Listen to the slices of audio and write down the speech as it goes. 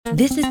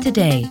This is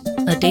Today,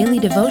 a daily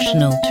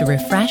devotional to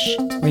refresh,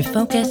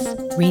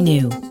 refocus,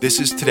 renew.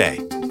 This is Today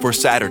for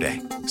Saturday,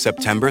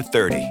 September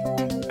 30,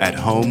 at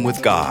home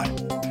with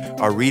God.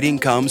 Our reading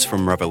comes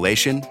from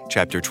Revelation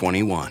chapter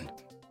 21.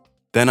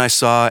 Then I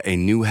saw a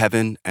new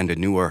heaven and a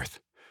new earth,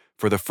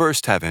 for the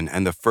first heaven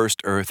and the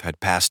first earth had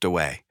passed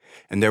away,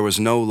 and there was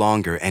no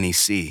longer any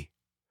sea.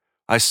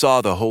 I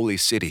saw the holy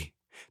city,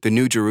 the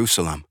new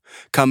Jerusalem,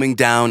 coming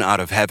down out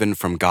of heaven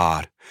from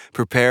God,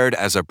 prepared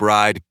as a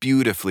bride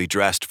beautifully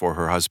dressed for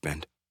her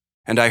husband.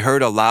 And I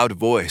heard a loud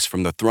voice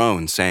from the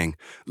throne saying,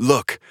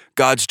 "Look,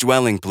 God's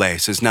dwelling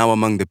place is now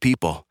among the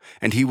people,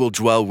 and he will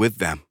dwell with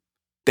them.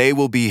 They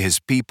will be his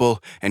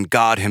people, and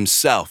God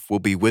himself will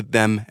be with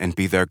them and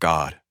be their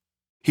God.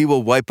 He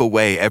will wipe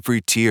away every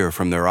tear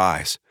from their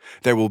eyes.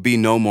 There will be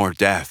no more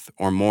death,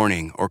 or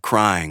mourning, or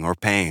crying, or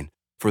pain,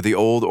 for the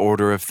old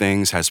order of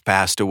things has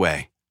passed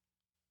away."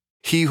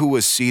 He who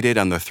was seated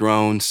on the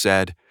throne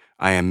said,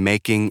 "I am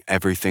making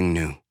everything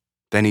new."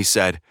 Then he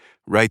said,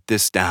 "Write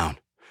this down,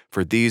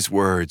 for these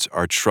words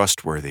are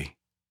trustworthy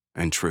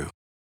and true."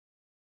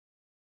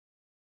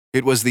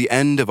 It was the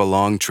end of a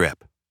long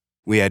trip.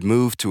 We had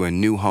moved to a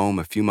new home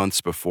a few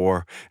months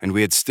before, and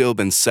we had still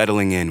been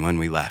settling in when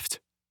we left.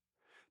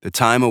 The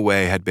time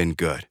away had been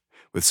good,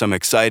 with some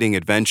exciting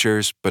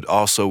adventures, but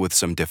also with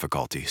some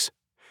difficulties.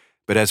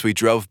 But as we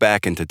drove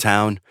back into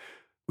town,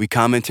 we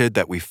commented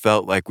that we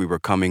felt like we were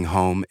coming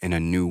home in a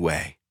new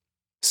way.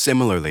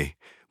 Similarly,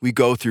 we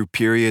go through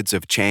periods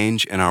of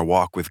change in our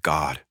walk with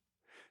God.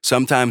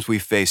 Sometimes we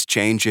face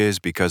changes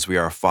because we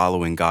are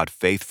following God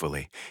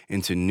faithfully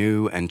into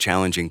new and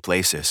challenging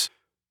places.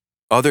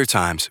 Other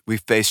times we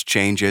face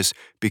changes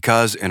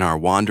because in our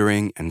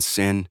wandering and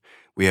sin,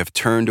 we have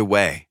turned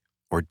away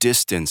or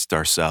distanced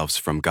ourselves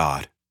from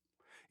God.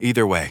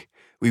 Either way,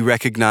 we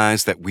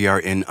recognize that we are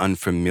in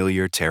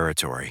unfamiliar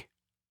territory.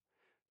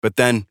 But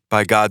then,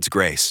 by God's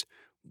grace,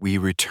 we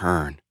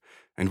return,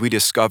 and we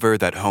discover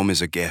that home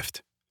is a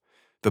gift.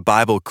 The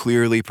Bible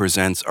clearly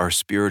presents our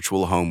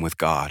spiritual home with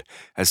God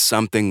as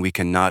something we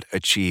cannot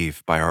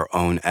achieve by our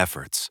own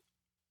efforts.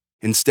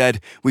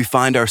 Instead, we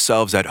find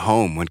ourselves at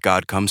home when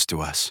God comes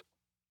to us.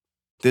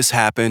 This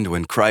happened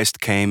when Christ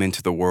came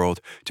into the world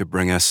to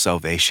bring us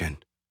salvation.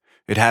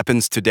 It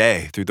happens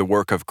today through the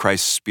work of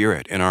Christ's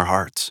Spirit in our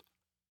hearts.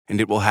 And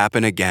it will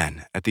happen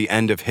again at the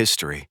end of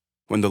history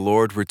when the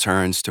Lord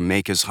returns to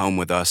make his home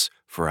with us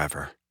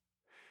forever.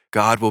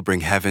 God will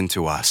bring heaven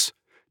to us,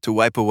 to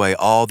wipe away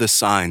all the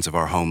signs of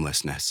our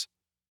homelessness.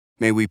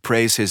 May we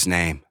praise his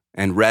name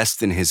and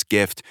rest in his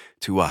gift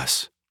to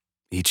us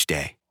each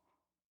day.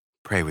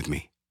 Pray with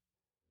me.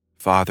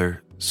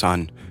 Father,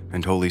 Son,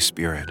 and Holy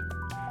Spirit,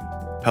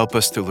 help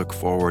us to look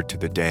forward to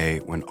the day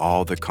when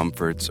all the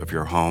comforts of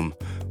your home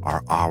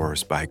are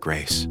ours by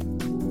grace,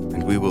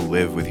 and we will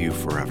live with you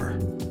forever.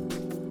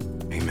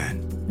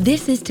 Amen.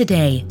 This is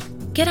Today.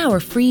 Get our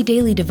free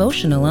daily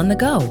devotional on the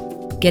go.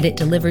 Get it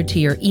delivered to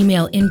your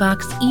email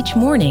inbox each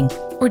morning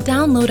or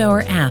download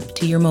our app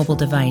to your mobile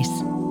device.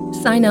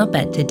 Sign up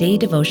at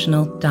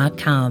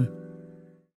todaydevotional.com.